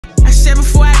said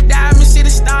before I die, I'ma see the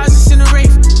stars, it's in the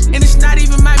race. And it's not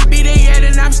even my B-day yet,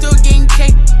 and I'm still getting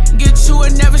cake. Get to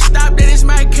it, never stop, that is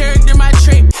my character, my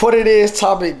trait. What it is,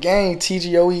 Topic Gang,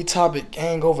 TGOE Topic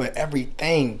Gang over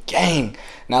everything, gang.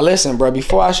 Now listen, bro,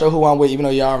 before I show who I'm with, even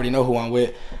though y'all already know who I'm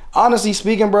with, honestly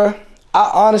speaking, bro,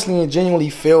 I honestly and genuinely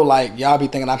feel like y'all be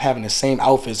thinking I'm having the same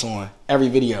outfits on every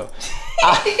video.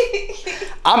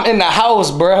 I'm in the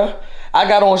house, bro. I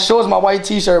got on shorts, my white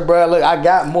t-shirt, bro. Look, I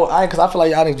got more. Cause I feel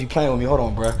like y'all niggas be playing with me. Hold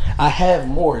on, bro. I have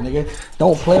more, nigga.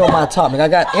 Don't play on my top, nigga. I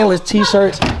got endless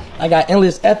t-shirts. I got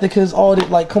endless ethicas, all this.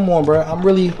 Like, come on, bro. I'm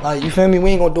really, like, you feel me?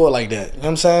 We ain't gonna do it like that. You know what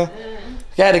I'm saying?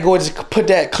 You had to go just put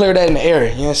that, clear that in the air.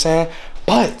 You know what I'm saying?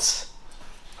 But,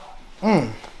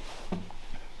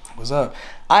 what's up?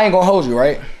 I ain't gonna hold you,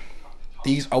 right?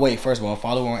 These, oh wait, first of all,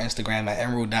 follow on Instagram at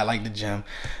emerald.likethegym.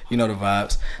 You know the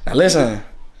vibes. Now listen,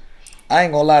 I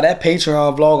ain't gonna lie, that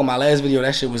Patreon vlog on my last video,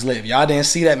 that shit was lit. If y'all didn't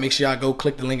see that, make sure y'all go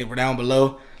click the link down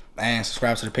below and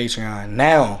subscribe to the Patreon.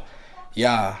 Now,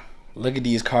 y'all, look at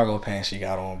these cargo pants she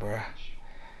got on, bro.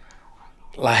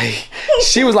 Like,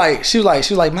 she was like,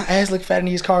 my ass look fat in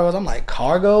these cargos. I'm like,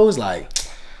 cargos? Like,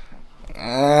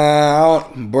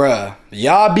 bruh,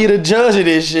 y'all be the judge of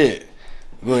this shit.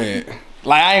 Go ahead.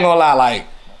 Like, I ain't gonna lie, like,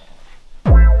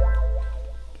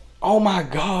 oh my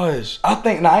gosh. I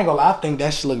think, I ain't gonna lie, I think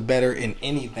that should look better in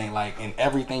anything, like, in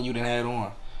everything you done had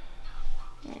on.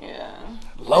 Yeah.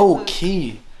 Low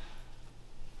key.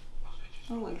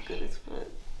 That look good as fuck.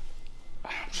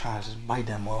 I'm trying to just bite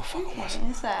that motherfucker once.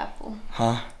 It's an apple.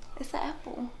 Huh? It's an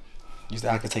apple. You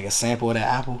think I could take a sample of that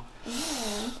apple?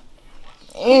 Yeah.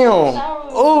 Ew.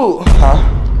 Ooh. Huh?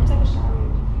 Come take a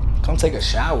shower. Come take a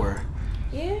shower.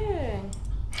 Yeah.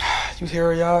 You hear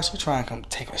her, y'all? She trying to come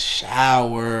take a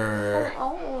shower.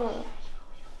 Oh.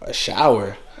 A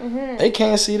shower? They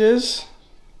can't see this.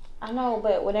 I know,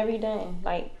 but whenever you're done,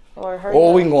 like, or her.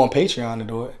 Or we can go on Patreon to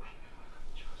do it.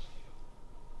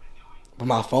 But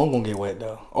my phone gonna get wet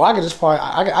though. Or I could just probably,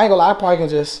 I ain't gonna lie, I probably can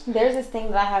just. There's this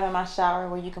thing that I have in my shower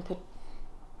where you can put.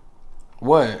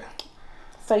 What?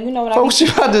 So you know what What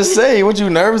you about to say? What, you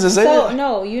nervous to say that?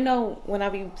 No, you know when I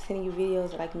be sending you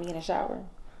videos of like me in the shower.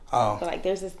 Oh. So like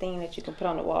there's this thing that you can put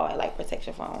on the wall and like protects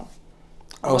your phone.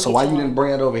 Oh, so why you didn't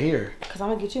bring it over here? Cause I'm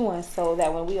gonna get you one so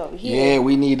that when we over here. Yeah,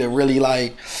 we need to really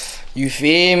like, you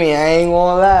feel me? I ain't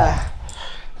gonna lie.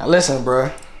 Now listen,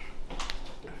 bro.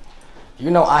 You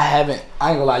know I ain't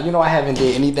gonna lie, you know I haven't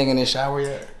did anything in this shower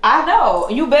yet. I know.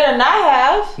 You better not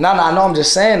have. No, I know, I'm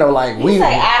just saying though, like You say I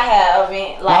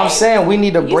haven't. Like, I'm saying we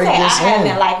need to break this I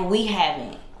haven't, in. like we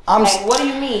haven't. Like, what do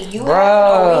you mean? You haven't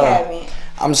or we haven't?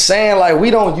 I'm saying like we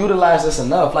don't utilize this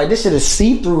enough. Like this shit is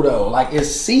see-through though. Like it's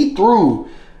see-through.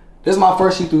 This is my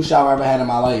first see-through shower I ever had in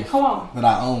my life. Come on. That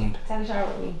I owned. Take a shower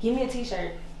with me. Give me a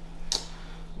t-shirt.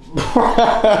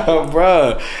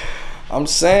 Bruh. I'm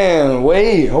saying,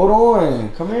 wait, hold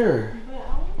on. Come here. But I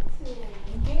want to.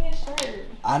 Give me a shirt.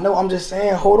 I know, I'm just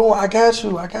saying, hold on, I got you.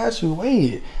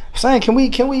 Wait. I'm saying, can we,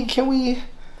 you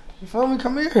feel me?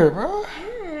 Come here, bro.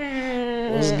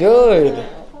 What's good?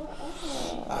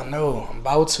 I know, I'm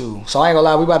about to. So I ain't gonna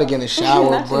lie, we about to get in the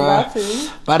shower, bro.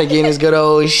 About to get in this good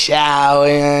old shower,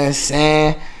 you know what I'm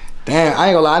saying? Damn, I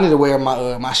ain't gonna lie, I need to wear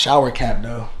my shower cap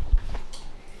though.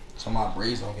 So my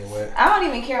braids don't get wet. I don't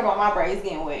even care about my braids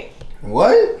getting wet.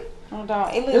 What? Hold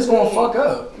on. It looks It's gonna good. fuck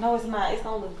up. No, it's not. It's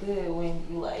gonna look good when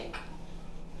you like,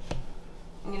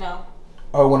 you know.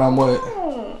 Oh, when I'm what?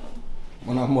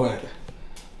 When I'm what?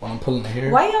 When I'm pulling the hair?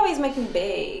 Why you always make me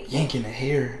beg? Yanking the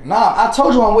hair. Nah, I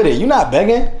told you I'm with it. You not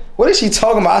begging. What is she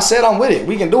talking about? I said I'm with it.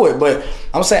 We can do it. But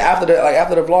I'm saying after the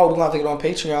vlog, we're gonna have to get on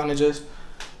Patreon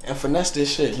and finesse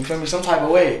this shit. You feel me? Some type of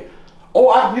way.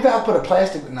 Oh, you gotta put a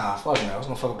plastic. Nah, fuck that. I was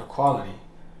gonna fuck up the quality.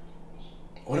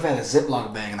 What if I had a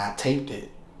Ziploc bag and I taped it?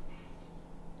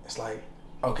 It's like,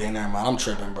 okay, never mind. I'm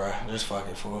tripping, bro. Just fuck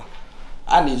it, fool.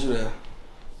 I need you to.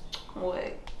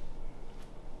 What?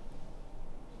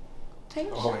 Take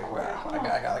a Oh, wait, wow.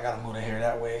 I gotta move the hair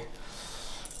that way.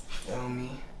 Feel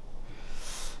me?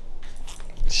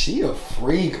 She a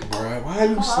freak, bro. Why are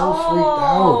you so freaked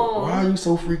out? Why are you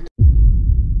so freaked out?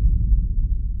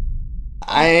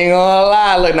 I ain't gonna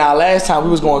lie. Look, now last time we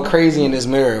was going crazy in this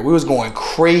mirror. We was going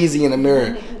crazy in the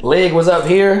mirror. Leg was up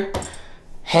here.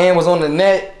 Hand was on the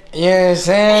net. You know what I'm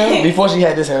saying? Before she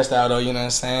had this hairstyle though, you know what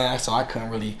I'm saying? So I couldn't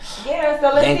really. Yeah,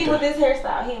 so let's see what this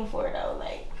hairstyle hitting for though.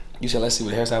 Like. You said let's see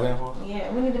what the hairstyle hitting for? Yeah,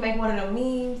 we need to make one of them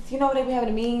memes. You know what they be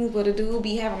having the memes where the dude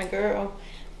be having a girl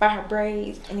by her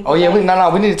braids. And oh yeah,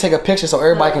 like, we need to take a picture so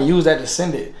everybody can use that to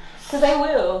send it. Cause they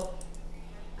will.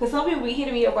 Cause some people be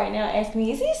hitting me up right now asking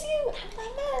me, "Is this you?" I'm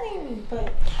like, "No, it ain't me."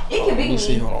 But it could be me. Let me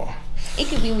see. Hold on. It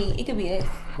could be me. It could be us.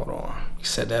 Hold on.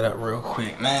 Set that up real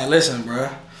quick. Man, listen, bro.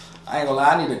 I ain't gonna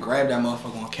lie, I need to grab that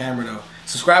motherfucker on camera though.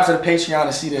 Subscribe to the Patreon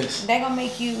to see this. They gonna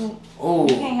make you. Ooh.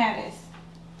 You can't have this.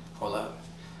 Hold up.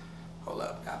 Hold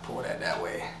up. Gotta pull that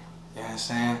way. You know what I'm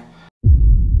saying?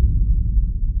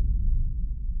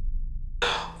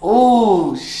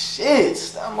 Ooh, shit.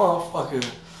 That motherfucker.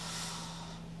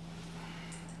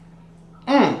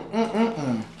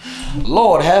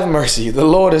 Lord have mercy. The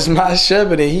Lord is my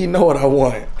shepherd and he know what I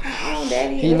want. Oh,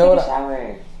 Daddy. He know what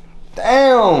shower.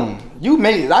 Damn. You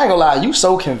made it. I ain't gonna lie. You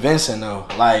so convincing though.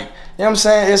 Like, you know what I'm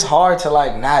saying? It's hard to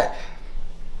like not.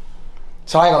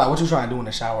 So I ain't gonna lie. What you trying to do in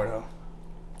the shower though?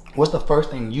 What's the first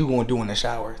thing you gonna do in the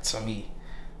shower to me?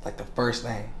 Like the first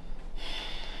thing.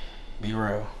 Be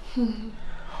real.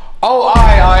 Oh, all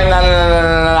right.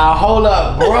 No. Hold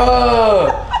up, bruh.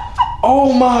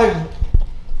 Oh my.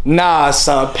 Nah,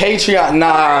 son. Patreon.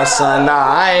 Nah, son. Nah,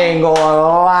 I ain't gonna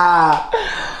lie.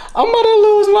 I'm about to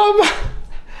lose my mind.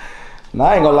 Nah,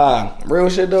 I ain't gonna lie. Real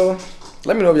shit though.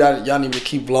 Let me know if y'all need me to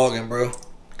keep vlogging, bro.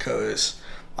 Cause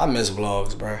I miss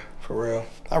vlogs, bro. For real.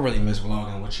 I really miss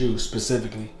vlogging with you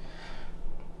specifically.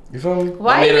 You feel me?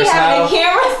 Why you having the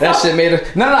camera? That shit made her.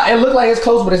 No. It looked like it's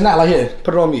close, but it's not. Like here,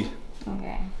 put it on me.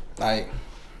 Okay. Like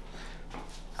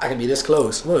I can be this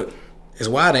close. Look, it's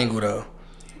wide angle though.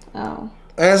 Oh.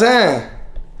 You know what I'm saying?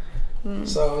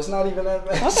 So it's not even that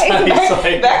bad.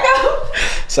 Okay, back up.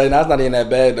 So nah, it's not even that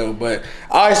bad though. But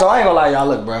alright, so I ain't gonna lie, y'all.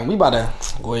 Look, bro, we about to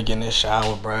go and get in this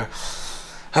shower, bro.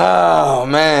 Oh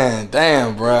man,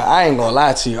 damn, bro. I ain't gonna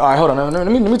lie to you. All right, hold on. Let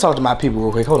me talk to my people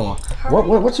real quick. Hold on.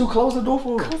 What you close the door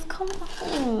for? Cause come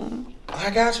on.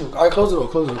 I got you. All right, close the door.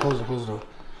 Close the door.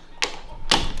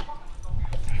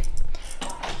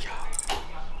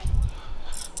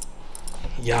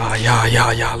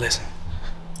 Y'all, listen.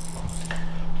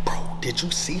 Bro, did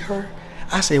you see her?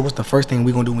 I said, what's the first thing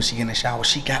we gonna do when she get in the shower?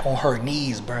 She got on her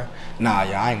knees, bro. Nah,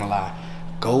 y'all, I ain't gonna lie.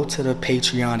 Go to the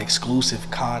Patreon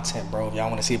exclusive content, bro. If y'all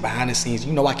wanna see behind the scenes,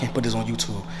 you know I can't put this on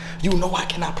YouTube. You know I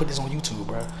cannot put this on YouTube,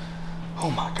 bro.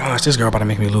 Oh my gosh, this girl about to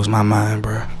make me lose my mind,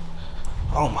 bro.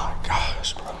 Oh my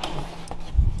gosh, bro.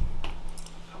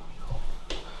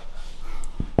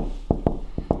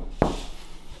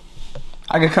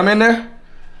 I can come in there?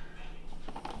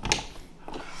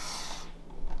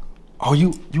 Oh,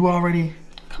 you already?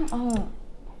 Come on.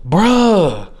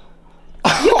 Bruh. I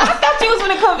thought you was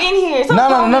gonna come in here. So No.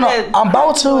 I'm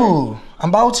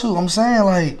about to. I'm saying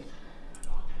like.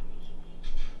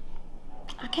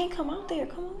 I can't come out there.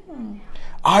 Come on.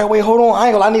 All right, wait, hold on. I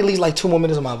ain't gonna. I need at least like 2 more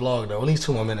minutes of my vlog though. At least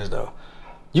 2 more minutes though.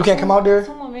 You can't come out there?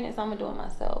 2 more minutes. I'm gonna do it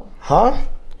myself. Huh?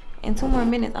 In 2 more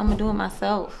minutes, I'm gonna do it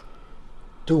myself.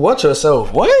 Do what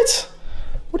yourself? What?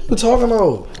 What are you talking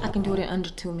about? I can do it in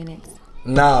under 2 minutes.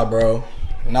 Nah, bro.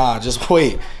 Nah, just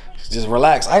wait. Just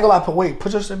relax. I ain't gonna lie.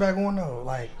 Put your shit back on though.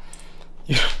 Like,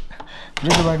 put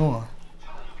your shit back on.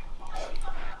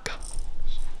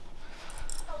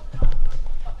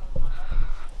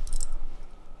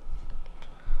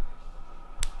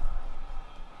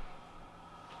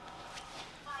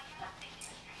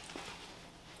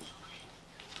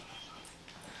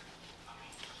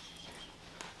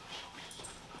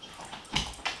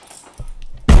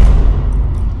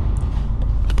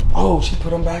 Oh, she put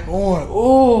them back on.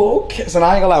 Oh, okay. So now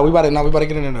I ain't gonna lie. We about to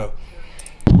get in there though.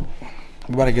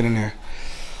 We about to get in there.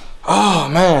 Oh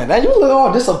man, now you look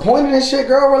all disappointed and shit,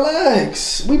 girl.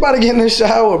 Relax. We about to get in the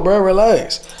shower, bro.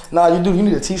 Relax. Nah, you do. You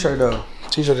need a t-shirt though.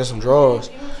 T-shirt and some drawers.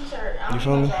 Give me a t-shirt. You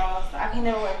feel me? I can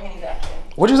never wear panties after.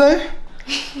 What'd you say?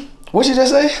 What you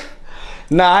just say?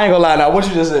 Nah, I ain't gonna lie. Now, what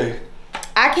you just say?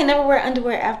 I can never wear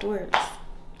underwear afterwards.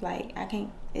 Like I can't.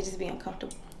 It just be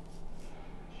uncomfortable.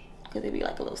 Cause it be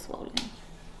like a little swollen.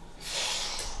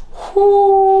 Ooh.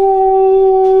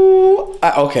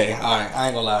 Okay, alright, I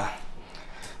ain't gonna lie.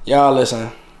 Y'all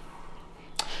listen.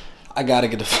 I gotta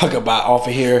get the fuck up off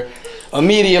of here.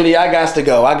 Immediately, I got to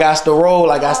go. I got to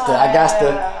roll. I got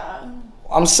to.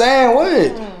 I'm saying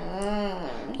what?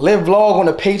 Live vlog on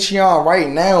the Patreon right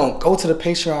now. Go to the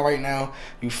Patreon right now.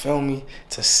 You feel me?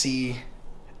 To see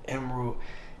Emerald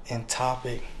and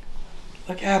Topic.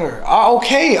 Look at her.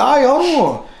 Okay, alright,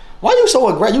 hold on. Why you so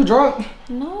aggressive? You drunk?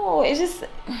 No, it's just.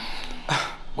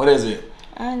 What is it?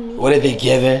 I need. What did they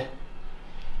give it?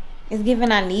 It's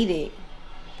given. I need it.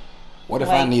 What if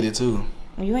like, I need it too?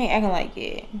 You ain't acting like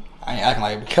it. I ain't acting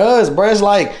like it because, bro, it's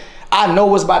like I know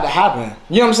what's about to happen.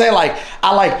 You know what I'm saying? Like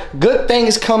I like good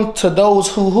things come to those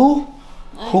who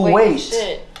wait.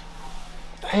 Shit.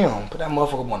 Damn, put that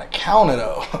motherfucker on the counter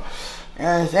though. You know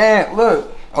what I'm saying?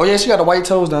 Look. Oh yeah, she got the white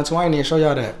toes done too. I ain't even show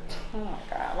y'all that. Oh my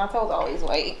god, my toes always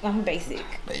white. I'm basic.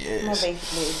 Yes. I'm a basic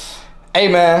bitch. Hey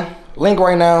man, link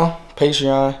right now,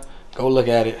 Patreon. Go look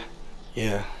at it.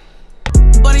 Yeah.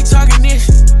 But he talking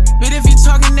this. But if he talk